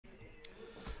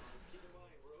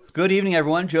Good evening,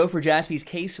 everyone. Joe for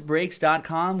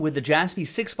JASPY'S with the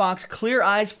Jaspy's 6-box Clear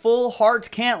Eyes Full Hearts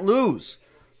Can't Lose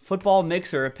Football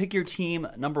Mixer. Pick your team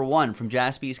number 1 from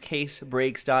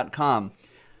JASPY'S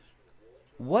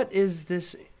What is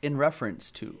this in reference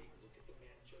to?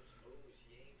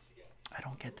 I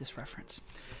don't get this reference.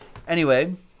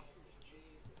 Anyway,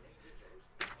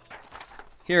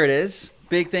 here it is.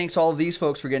 Big thanks to all of these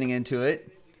folks for getting into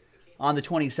it. On the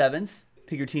 27th,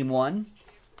 pick your team 1.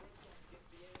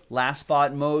 Last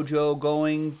spot mojo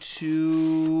going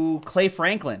to Clay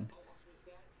Franklin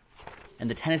and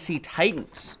the Tennessee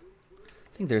Titans.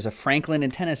 I think there's a Franklin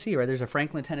in Tennessee, right? There's a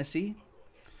Franklin, Tennessee.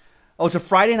 Oh, it's a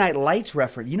Friday Night Lights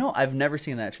reference. You know, I've never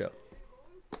seen that show.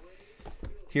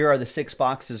 Here are the 6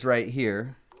 boxes right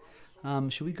here.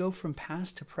 Should we go from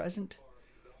past to present?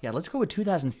 Yeah, let's go with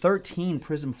 2013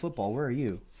 Prism Football. Where are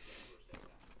you?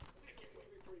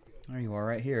 There you are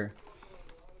right here.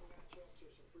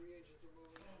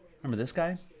 Remember this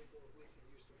guy?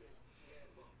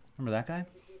 Remember that guy?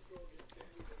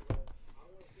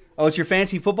 Oh, it's your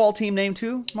fantasy football team name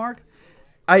too, Mark?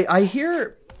 I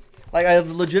hear, like, I've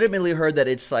legitimately heard that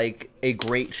it's like a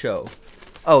great show.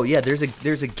 Oh yeah, there's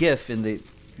a GIF in the.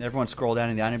 Everyone scroll down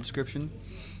in the item description.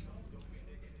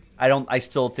 I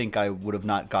still think I would have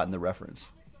not gotten the reference.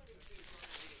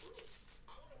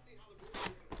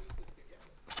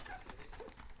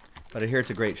 But I hear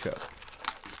it's a great show.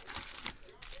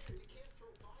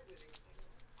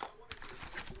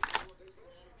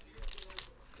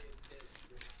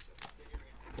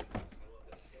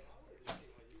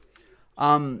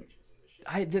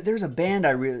 There's a band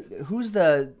who's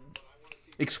the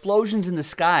Explosions in the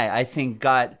Sky, I think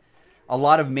got a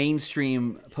lot of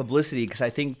mainstream publicity because I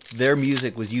think their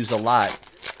music was used a lot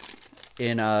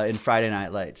in Friday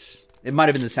Night Lights. It might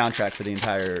have been the soundtrack for the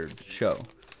entire show.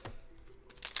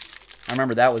 I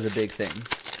remember that was a big thing.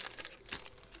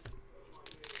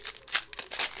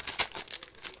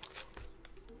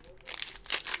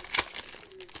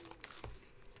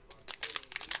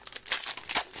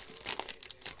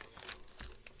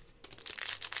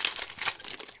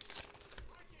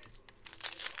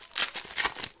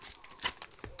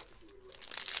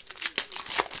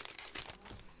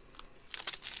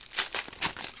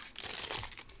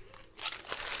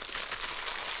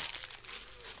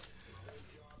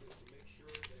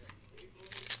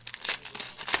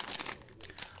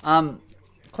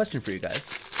 Question for you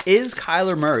guys. Is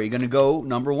Kyler Murray going to go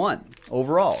number 1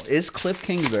 overall? Is Cliff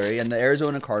Kingsbury and the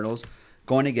Arizona Cardinals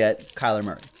going to get Kyler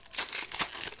Murray?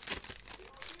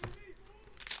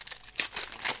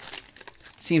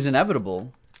 Seems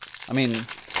inevitable. I mean,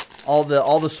 all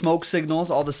the smoke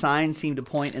signals, all the signs seem to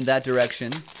point in that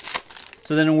direction.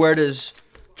 So then where does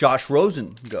Josh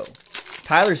Rosen go?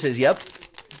 Tyler says, yep.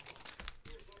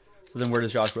 So then where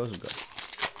does Josh Rosen go?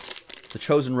 The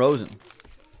chosen Rosen,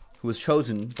 who was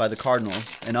chosen by the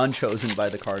Cardinals and unchosen by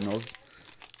the Cardinals.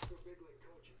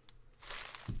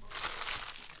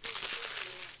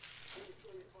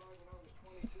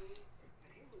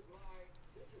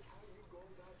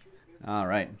 All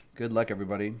right. Good luck,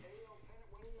 everybody.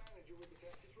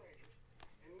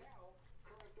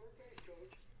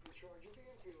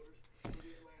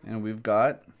 And we've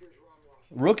got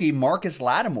rookie Marcus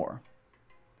Lattimore.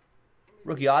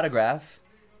 Rookie autograph,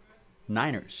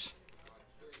 Niners.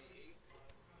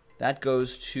 That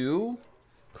goes to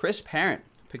Chris Parent.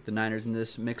 Pick the Niners in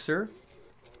this mixer.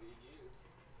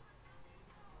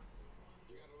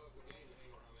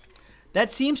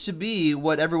 That seems to be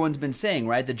what everyone's been saying,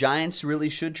 right? The Giants really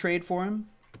should trade for him.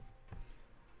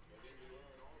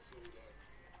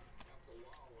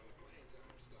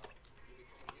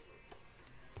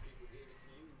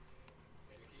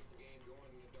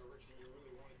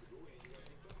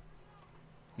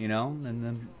 You know, and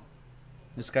then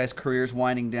this guy's career's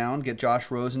winding down. Get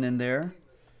Josh Rosen in there.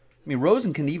 I mean,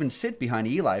 Rosen can even sit behind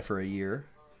Eli for a year.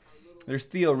 There's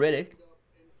Theo Riddick.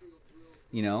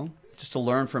 You know, just to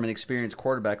learn from an experienced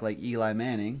quarterback like Eli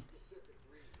Manning.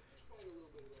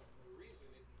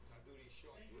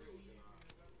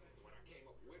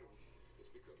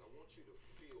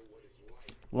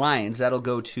 Lions, that'll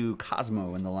go to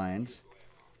Cosmo in the Lions.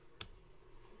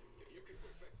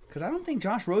 Because I don't think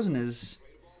Josh Rosen is...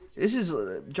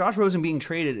 Josh Rosen being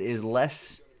traded is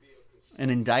less an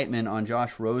indictment on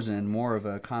Josh Rosen and more of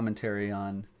a commentary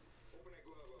on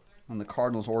the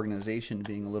Cardinals organization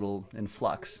being a little in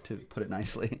flux, to put it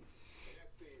nicely.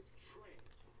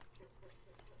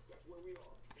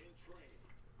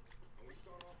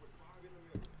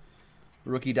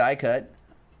 Rookie die cut,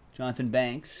 Jonathan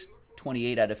Banks,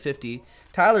 28 out of 50.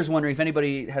 Tyler's wondering if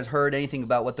anybody has heard anything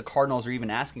about what the Cardinals are even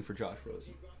asking for Josh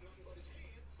Rosen.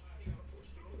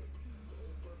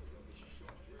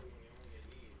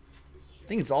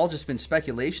 think it's all just been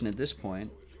speculation at this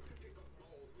point.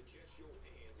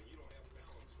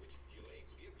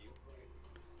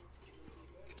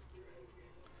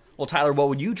 Well, Tyler, what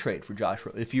would you trade for Josh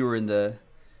if you were in the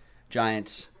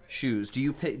Giants' shoes? Do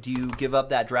you give up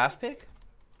that draft pick?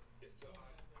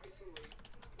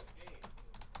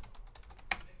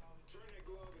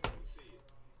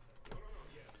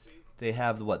 They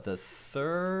have the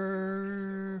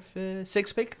third, fifth,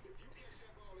 sixth pick?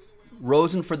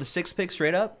 Rosen for the sixth pick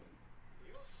straight up?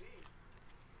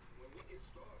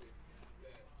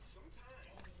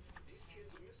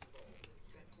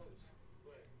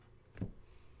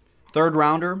 Third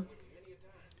rounder.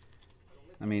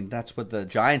 I mean, that's what the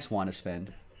Giants want to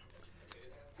spend.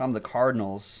 If I'm the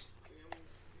Cardinals,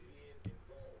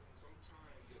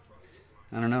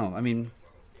 I don't know. I mean,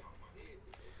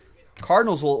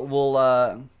 Cardinals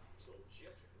will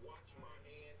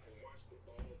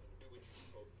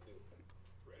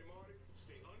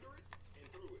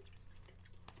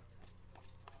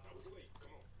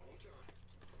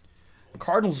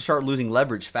Cardinals will start losing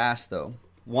leverage fast, though.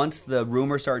 Once the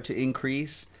rumors start to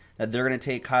increase that they're going to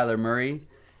take Kyler Murray,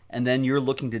 and then you're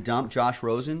looking to dump Josh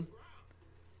Rosen,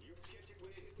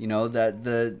 you know that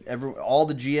all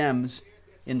the GMs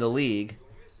in the league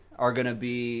are going to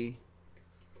be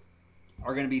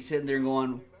sitting there and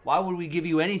going, "Why would we give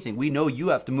you anything? We know you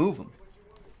have to move them."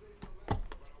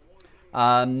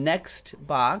 Next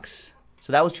box.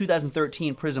 So that was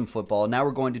 2013 Prism Football. Now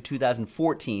we're going to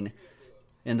 2014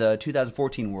 in the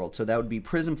 2014 world. So that would be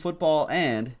Prism Football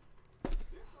and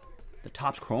the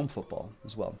Topps Chrome Football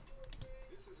as well.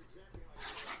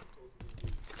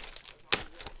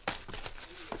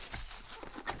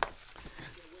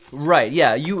 Right,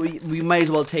 yeah. We might as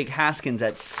well take Haskins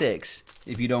at 6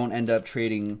 if you don't end up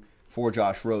trading for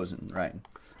Josh Rosen, right?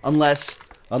 Unless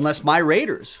my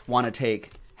Raiders want to take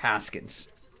Haskins.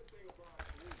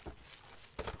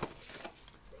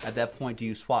 At that point, do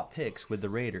you swap picks with the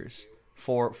Raiders?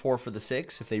 4 for the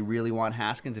 6 if they really want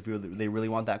Haskins, if they really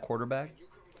want that quarterback?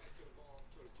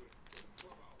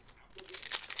 I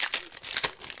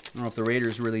don't know if the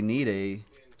Raiders really need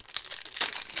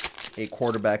a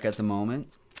quarterback at the moment.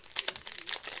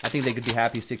 I think they could be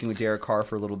happy sticking with Derek Carr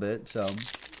for a little bit. So,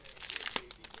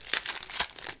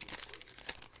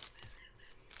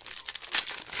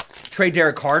 trade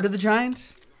Derek Carr to the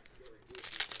Giants?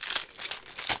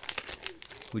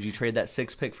 Would you trade that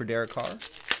 6th pick for Derek Carr?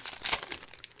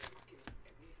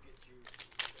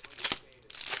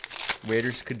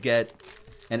 Raiders could get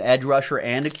an edge rusher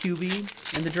and a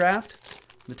QB in the draft,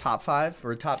 the top 5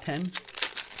 or top 10.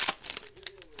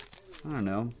 I don't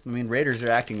know. I mean, Raiders are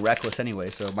acting reckless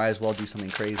anyway, so might as well do something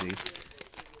crazy.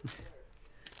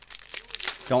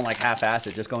 Don't like half-ass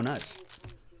it. Just go nuts.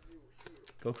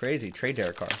 Go crazy. Trade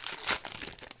Derek Carr.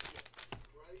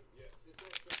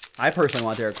 I personally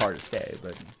want Derek Carr to stay,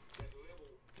 but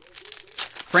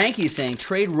Frankie's saying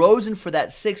trade Rosen for that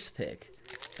 6th pick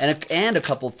and a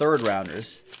couple 3rd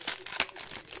rounders.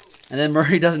 And then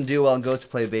Murray doesn't do well and goes to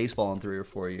play baseball in 3 or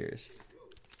 4 years.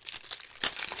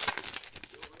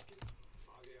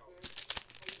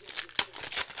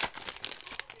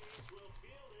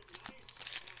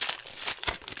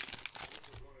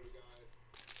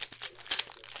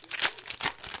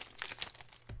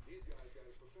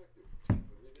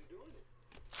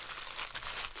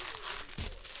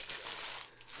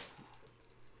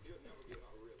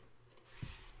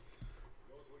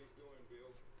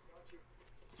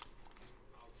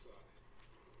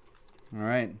 All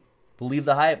right. Believe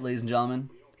the hype, ladies and gentlemen.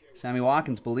 Sammy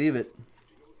Watkins, believe it.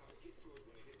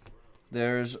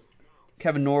 There's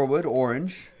Kevin Norwood,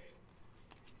 orange,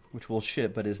 which will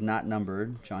ship but is not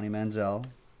numbered. Johnny Manziel.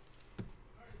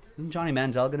 Isn't Johnny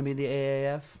Manziel going to be the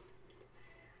AAF?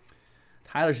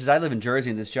 Tyler says, I live in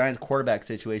Jersey, and this Giants quarterback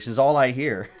situation is all I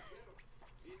hear.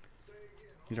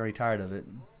 He's already tired of it.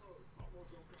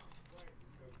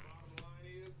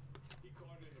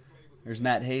 There's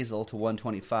Matt Hazel to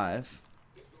 125.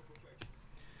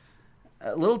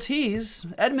 Little tease.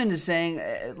 Edmund is saying,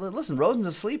 listen, Rosen's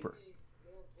a sleeper.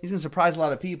 He's going to surprise a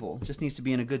lot of people. Just needs to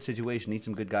be in a good situation. Needs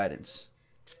some good guidance.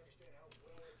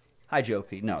 Hi, Joe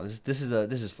P. No, this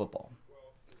is football.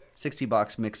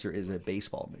 60-box mixer is a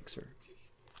baseball mixer.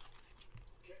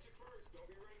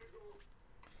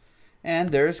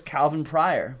 And there's Calvin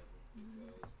Pryor.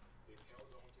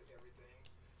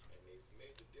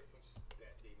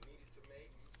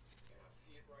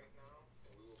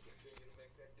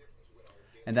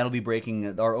 And that'll be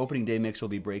breaking. Our opening day mix will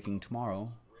be breaking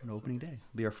tomorrow. On opening day.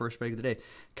 It'll be our first break of the day.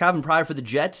 Calvin Pryor for the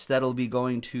Jets. That'll be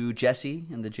going to Jesse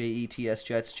and the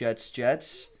Jets,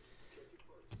 Jets.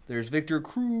 There's Victor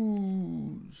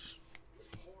Cruz.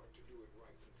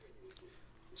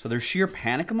 So there's sheer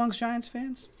panic amongst Giants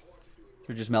fans?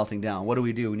 They're just melting down. What do?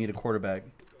 We need a quarterback.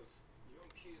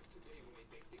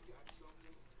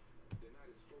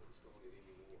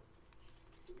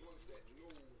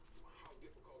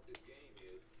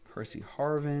 Percy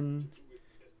Harvin,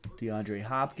 DeAndre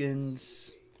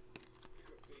Hopkins.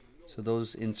 So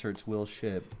those inserts will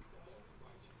ship.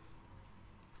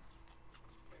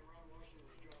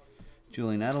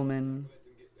 Julian Edelman,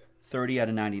 30 out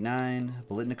of 99.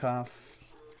 Bolitnikov.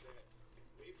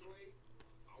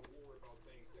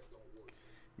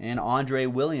 And Andre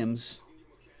Williams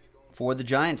for the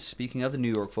Giants. Speaking of the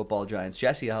New York Football Giants,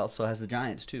 Jesse also has the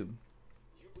Giants too.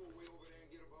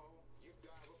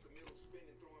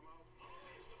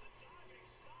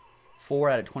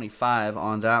 Four out of 25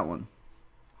 on that one.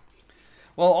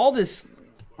 Well, all this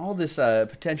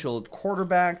potential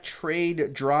quarterback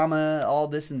trade drama, all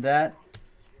this and that,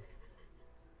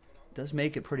 does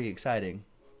make it pretty exciting.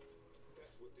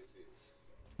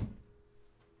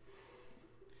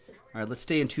 All right, let's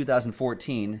stay in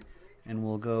 2014, and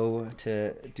we'll go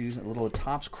to do a little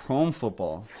Topps Chrome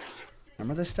football.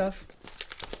 Remember this stuff?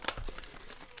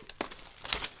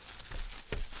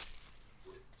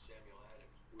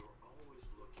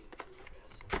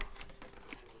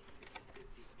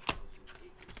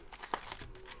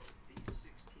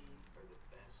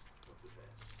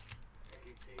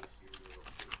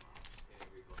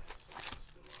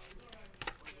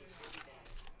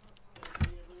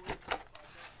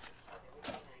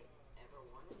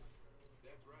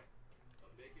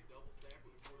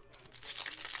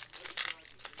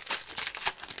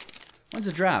 When's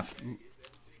the draft?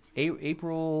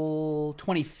 April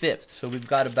 25th. So we've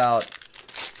got about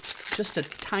just a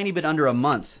tiny bit under a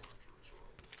month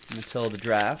until the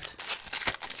draft.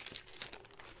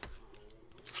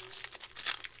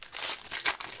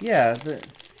 Yeah,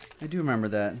 I do remember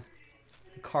that.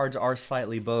 The cards are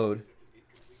slightly bowed.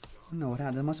 I don't know what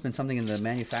happened. There must have been something in the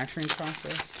manufacturing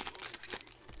process.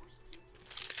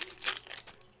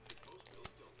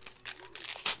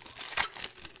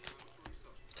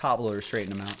 Top loader,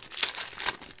 straighten them out.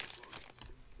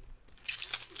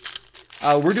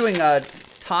 We're doing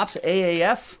Topps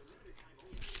AAF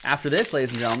after this,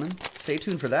 ladies and gentlemen. Stay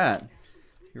tuned for that.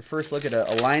 Your first look at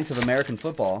Alliance of American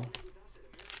Football.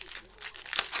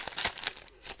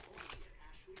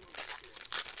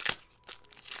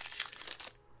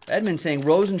 Edmund saying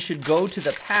Rosen should go to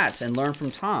the Pats and learn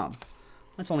from Tom.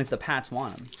 That's only if the Pats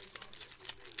want him.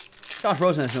 Josh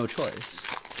Rosen has no choice.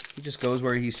 He just goes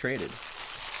where he's traded.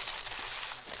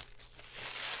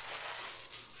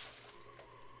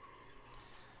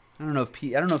 I don't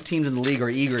know if teams in the league are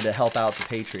eager to help out the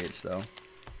Patriots though,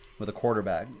 with a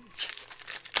quarterback.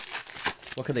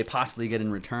 What could they possibly get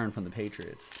in return from the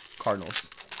Patriots? Cardinals.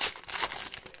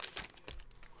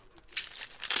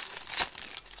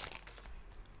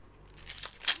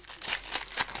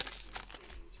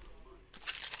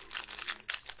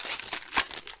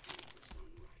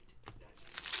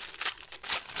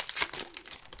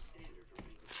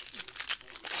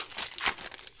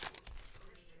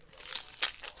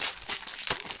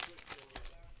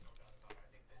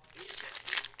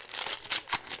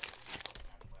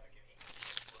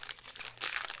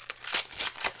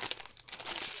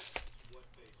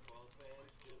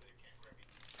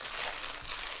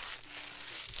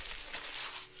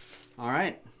 All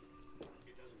right.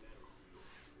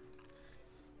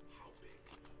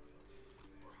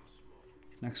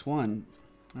 Next one.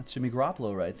 That's Jimmy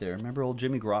Garoppolo right there. Remember old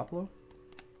Jimmy Garoppolo?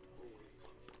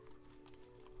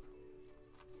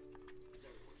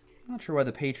 I'm not sure why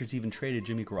the Patriots even traded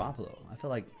Jimmy Garoppolo. I feel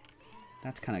like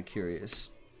that's kind of curious.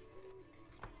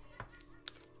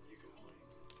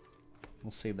 We'll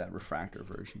save that refractor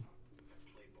version.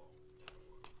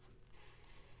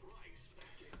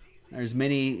 There's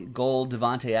mini gold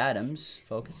Devontae Adams.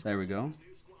 Focus. There we go.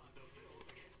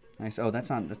 Nice. Oh, that's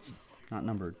not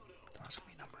numbered. I thought it was gonna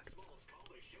be numbered.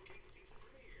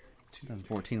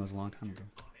 2014 was a long time ago.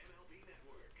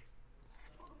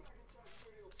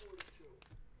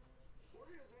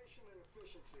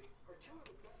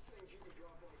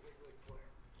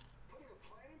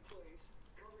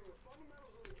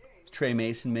 Trey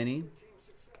Mason mini.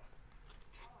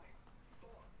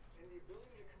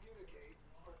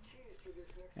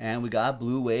 And we got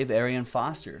Blue Wave Arian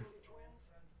Foster.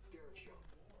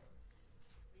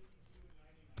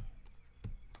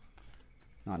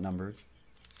 Not numbered.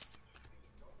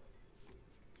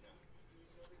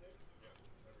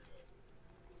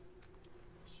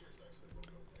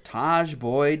 Taj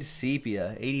Boyd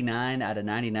Sepia, 89 out of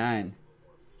 99.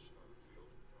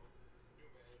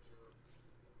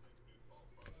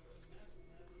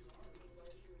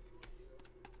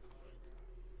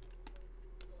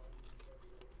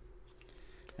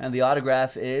 And the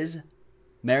autograph is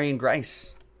Marion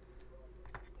Grice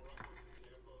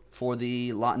for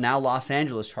the now Los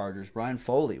Angeles Chargers. Brian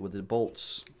Foley with the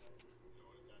Bolts.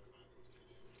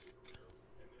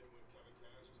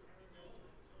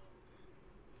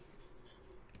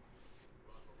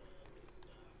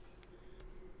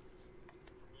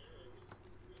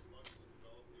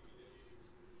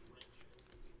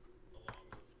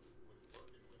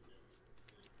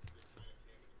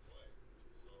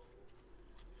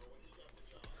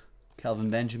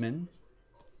 Kelvin Benjamin.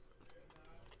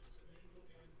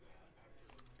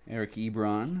 Eric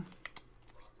Ebron.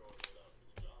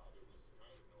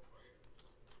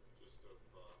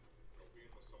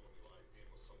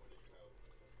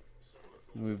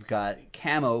 We've got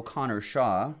Camo Connor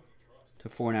Shaw to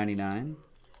 $4.99.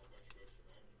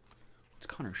 What's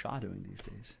Connor Shaw doing these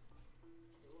days?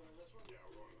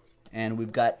 And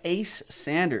we've got Ace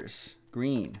Sanders,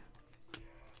 green.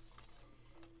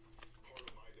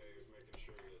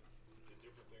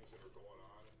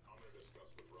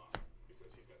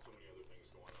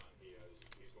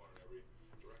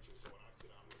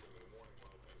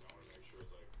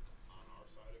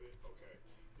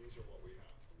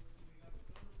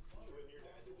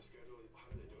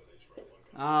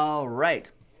 All right.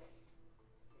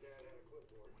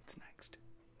 What's next?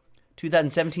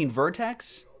 2017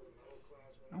 Vertex.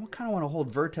 I kind of want to hold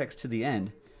Vertex to the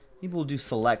end. Maybe we'll do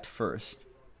Select first.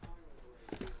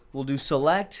 We'll do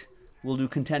Select, we'll do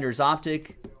Contenders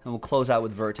Optic, and we'll close out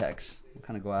with Vertex. We'll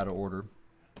kind of go out of order.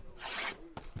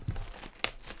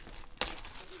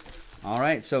 All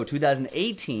right, so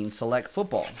 2018 Select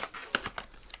Football.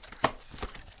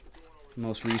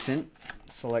 Most recent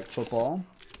Select Football.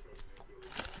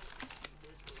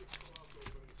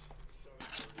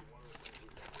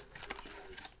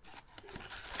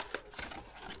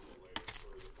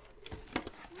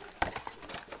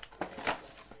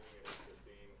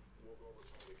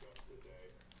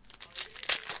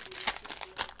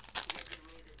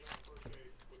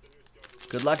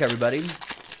 Good luck, everybody.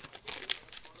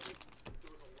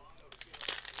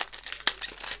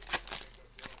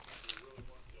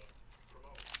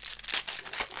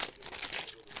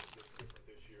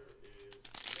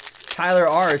 Tyler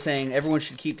R. is saying everyone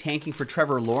should keep tanking for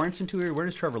Trevor Lawrence in 2 years. Where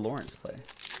does Trevor Lawrence play?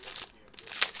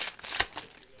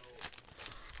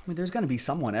 I mean, there's going to be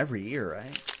someone every year,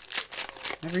 right?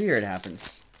 Every year it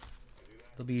happens.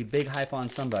 There'll be big hype on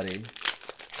somebody.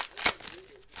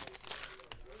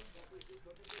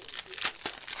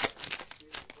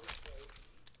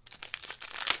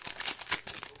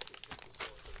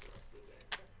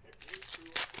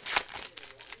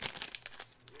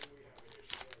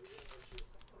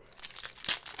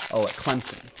 Oh, at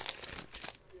Clemson.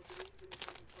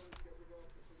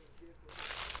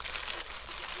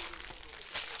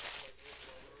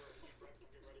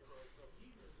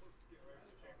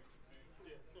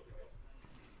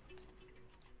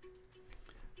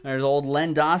 There's old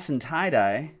Len Dawson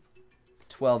tie-dye.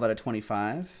 12 out of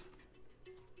 25.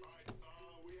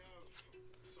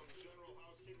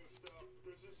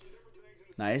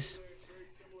 Nice.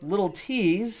 Little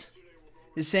Tease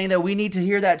is saying that we need to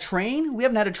hear that train. We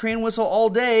haven't had a train whistle all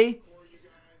day.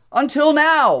 Until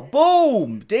now.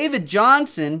 Boom. David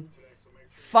Johnson.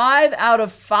 5 out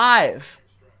of 5.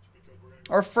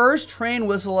 Our first train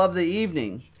whistle of the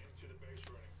evening.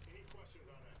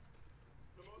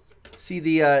 See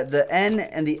the N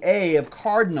and the A of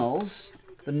Cardinals.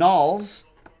 The Nulls.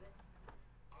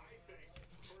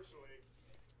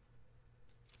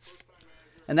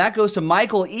 And that goes to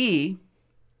Michael E.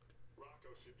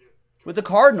 with the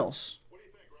Cardinals.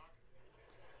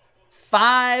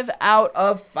 5 out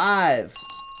of 5.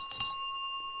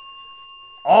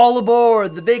 All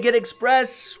aboard the Big Hit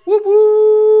Express. Whoop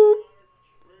whoop.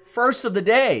 First of the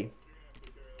day.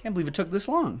 Can't believe it took this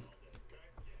long.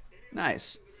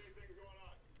 Nice.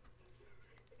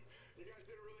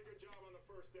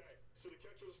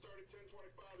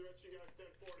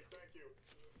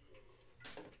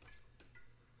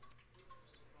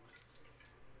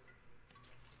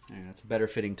 Yeah, that's a better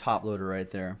fitting top loader right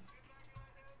there.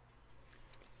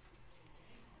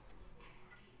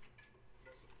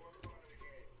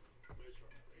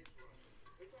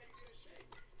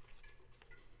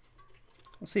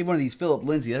 I'll save one of these Philip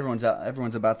Lindsay. Everyone's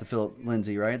about the Philip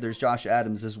Lindsay, right? There's Josh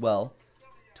Adams as well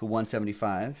to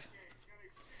 175.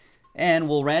 And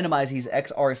we'll randomize these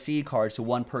XRC cards to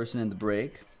one person in the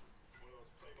break.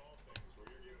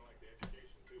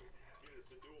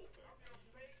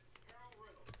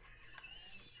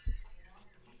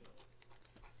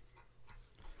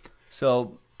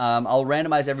 So I'll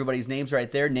randomize everybody's names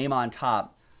right there. Name on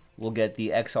top will get the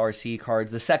XRC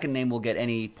cards. The second name will get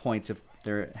any points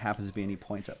there happens to be any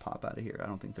points that pop out of here. I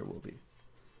don't think there will be.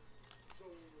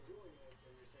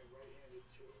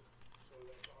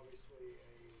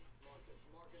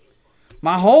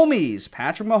 My homies,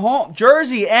 Patrick Mahomes,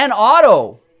 jersey and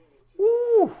auto.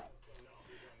 Woo!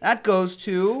 That goes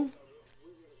to,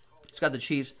 it's got the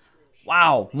Chiefs.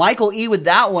 Wow, Michael E with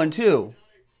that one too.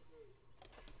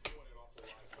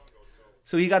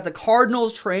 So he got the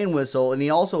Cardinals train whistle, and he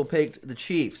also picked the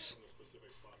Chiefs.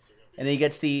 And he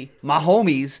gets the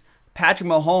Mahomes, Patrick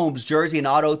Mahomes jersey and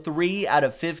auto, 3 out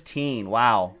of 15.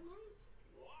 Wow.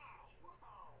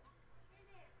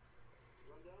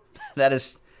 That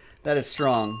is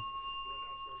strong.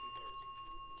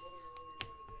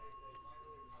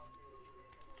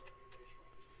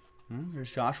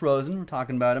 There's Josh Rosen. We're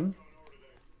talking about him.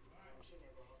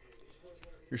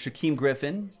 There's Shaquem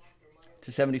Griffin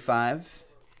to 75.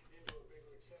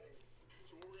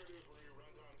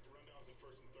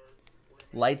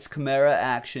 Lights Camara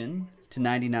action to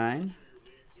 99.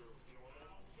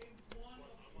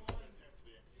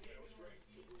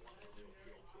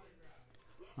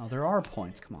 Oh, there are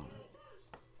points. Come on.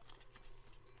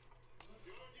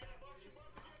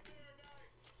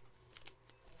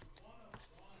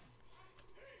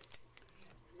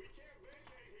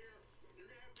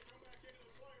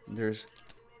 There's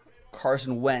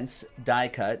Carson Wentz die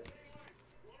cut.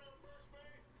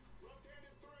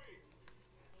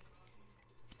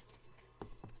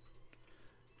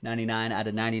 $99 out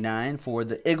of 99 for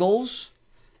the Eagles.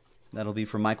 That'll be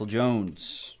for Michael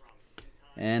Jones.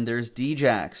 And there's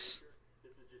D-Jax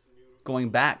going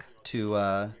back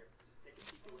to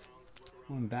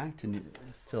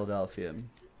Philadelphia.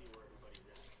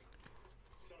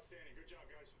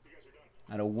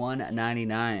 Out of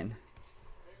 199.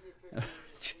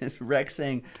 Rex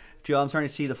saying, Joe, I'm starting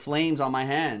to see the flames on my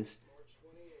hands.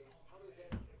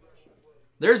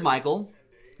 There's Michael.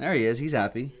 There he is. He's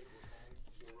happy.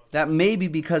 That may be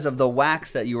because of the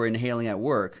wax that you were inhaling at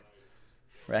work,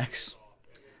 Rex.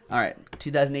 All right,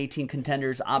 2018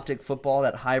 Contenders Optic Football,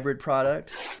 that hybrid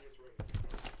product.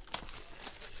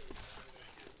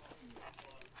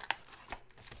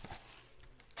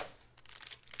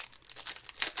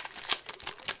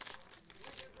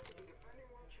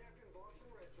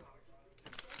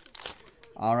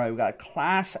 All right, we got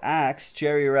Class X,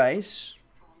 Jerry Rice,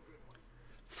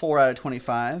 4 out of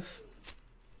 25.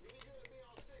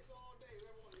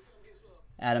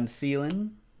 Adam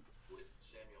Thielen.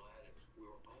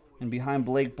 And behind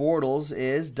Blake Bortles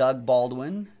is Doug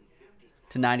Baldwin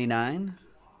to 99.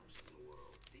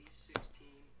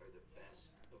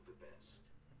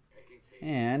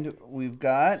 And we've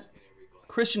got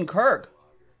Christian Kirk.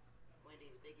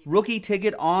 Rookie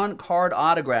ticket on card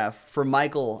autograph for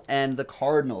Michael and the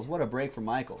Cardinals. What a break for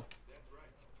Michael.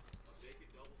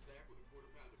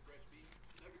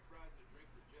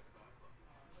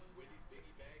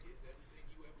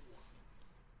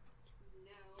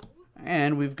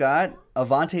 And we've got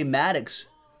Avonte Maddox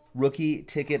rookie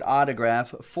ticket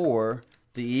autograph for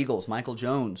the Eagles, Michael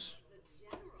Jones.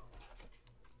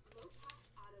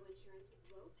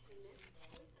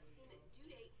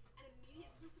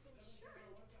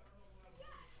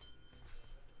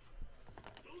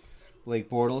 Blake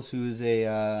Bortles, who is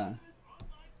a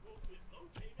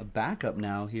backup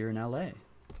now here in LA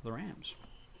for the Rams.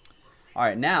 All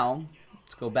right, now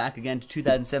let's go back again to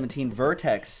 2017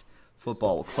 Vertex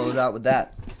football. We'll close out with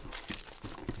that.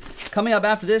 Coming up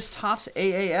after this, Topps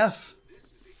AAF.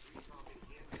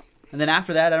 And then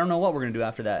after that, I don't know what we're going to do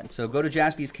after that. So go to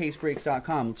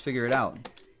JASPY'sCaseBreaks.com. Let's figure it out.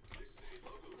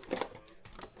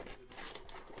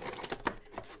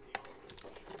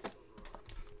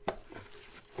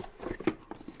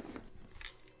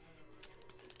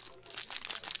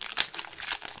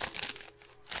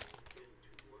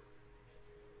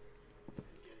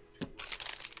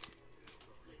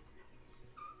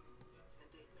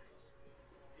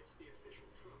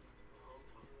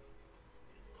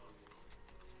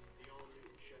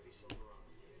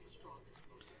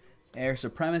 Air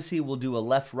Supremacy, we'll do a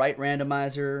left-right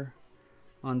randomizer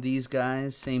on these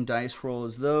guys. Same dice roll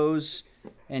as those.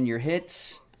 And your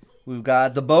hits, we've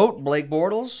got The Boat, Blake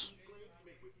Bortles.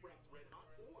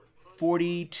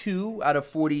 42 out of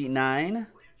 49.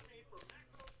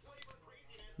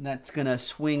 And that's going to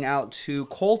swing out to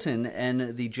Colton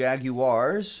and the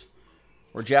Jaguars.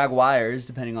 Or Jaguars,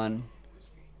 depending on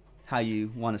how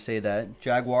you want to say that.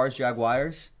 Jaguars,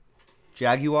 Jaguars.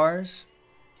 Jaguars.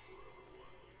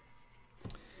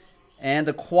 And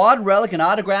the quad relic and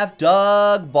autograph,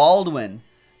 Doug Baldwin.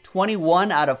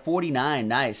 21 out of 49.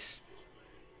 Nice.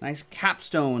 Nice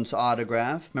capstones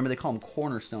autograph. Remember, they call them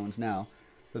cornerstones now.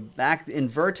 But back in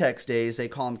Vertex days, they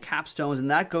call them capstones,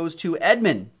 and that goes to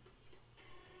Edmund.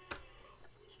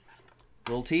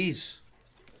 Little tease.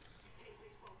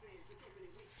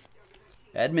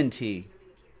 Edmund T.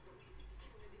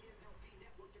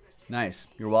 Nice.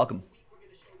 You're welcome.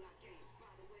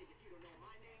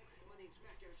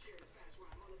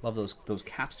 Love those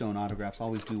capstone autographs.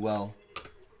 Always do well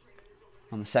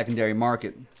on the secondary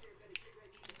market.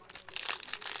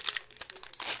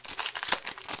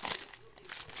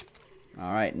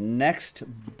 All right, next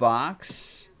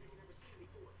box.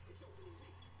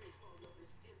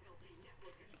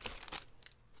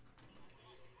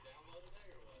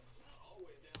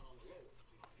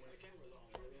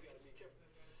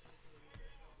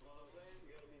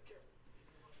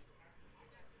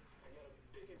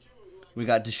 We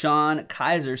got Deshaun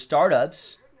Kaiser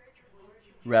startups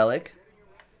relic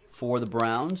for the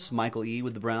Browns. Michael E.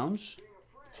 with the Browns.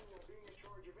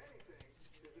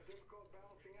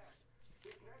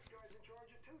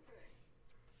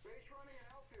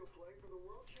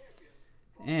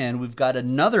 And we've got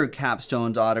another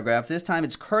Capstones autograph. This time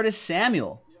it's Curtis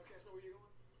Samuel.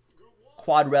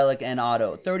 Quad relic and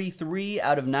auto. 33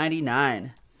 out of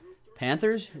 99.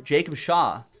 Panthers, Jacob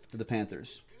Shaw for the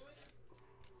Panthers.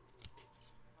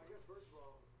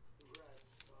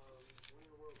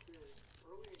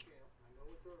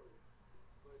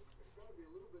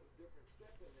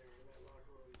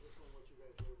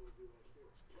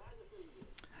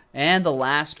 And the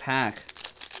last pack.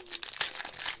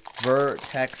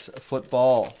 Vertex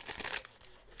football.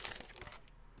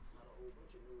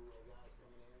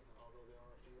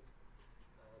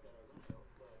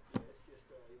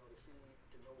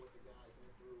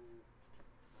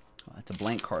 Oh, that's a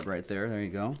blank card right there. There you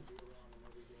go.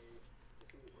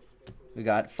 We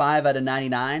got 5 out of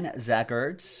 99, Zach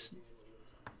Ertz.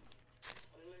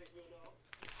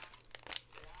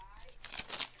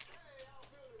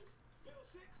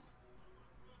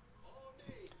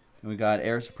 And we got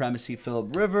Air Supremacy,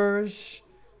 Phillip Rivers.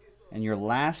 And your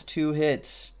last two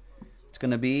hits, it's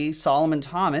going to be Solomon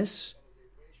Thomas,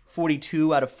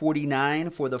 42 out of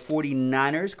 49 for the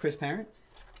 49ers, Chris Parent.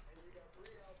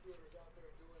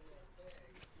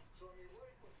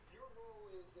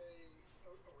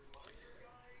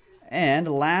 And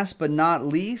last but not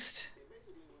least,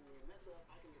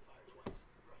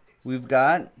 we've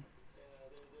got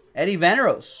Eddie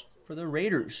Vaneros for the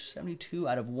Raiders, 72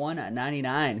 out of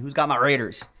 199. Who's got my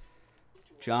Raiders?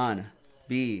 John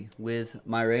B. with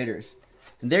my Raiders.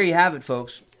 And there you have it,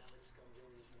 folks.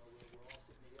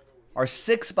 Our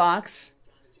 6-box,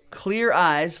 clear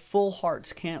eyes, full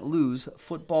hearts, can't lose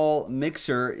football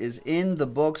mixer is in the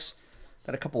books.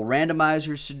 Got a couple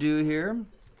randomizers to do here.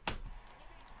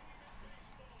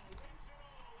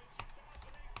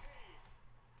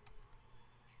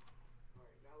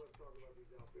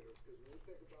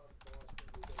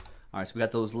 All right, so we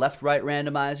got those left-right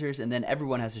randomizers, and then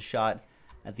everyone has a shot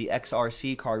at the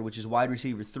XRC card, which is wide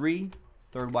receiver 3,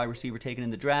 third wide receiver taken in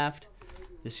the draft,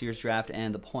 this year's draft,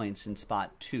 and the points in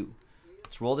spot 2.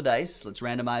 Let's roll the dice. Let's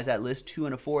randomize that list 2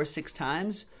 and a 4 6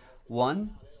 times.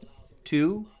 1,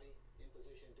 2,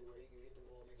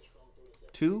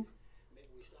 2,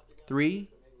 3,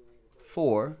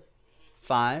 4,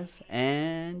 5,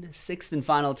 and 6th and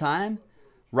final time.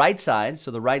 Right side, so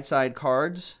the right side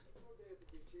cards.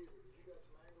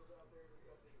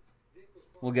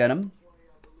 We'll get them.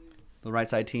 The right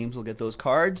side teams will get those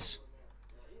cards.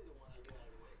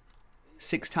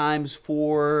 6 times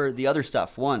for the other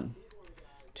stuff. 1,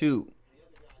 2,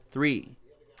 3,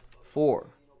 4,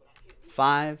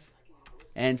 5,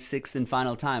 and 6th and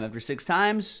final time. After 6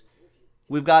 times,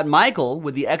 we've got Michael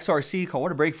with the XRC card.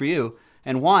 What a break for you.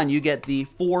 And Juan, you get the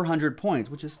 400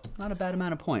 points, which is not a bad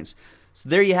amount of points. So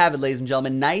there you have it, ladies and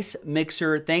gentlemen. Nice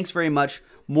mixer. Thanks very much.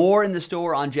 More in the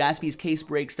store on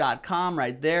JASPY'sCaseBreaks.com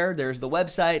right there. There's the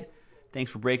website.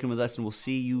 Thanks for breaking with us, and we'll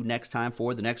see you next time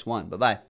for the next one. Bye-bye.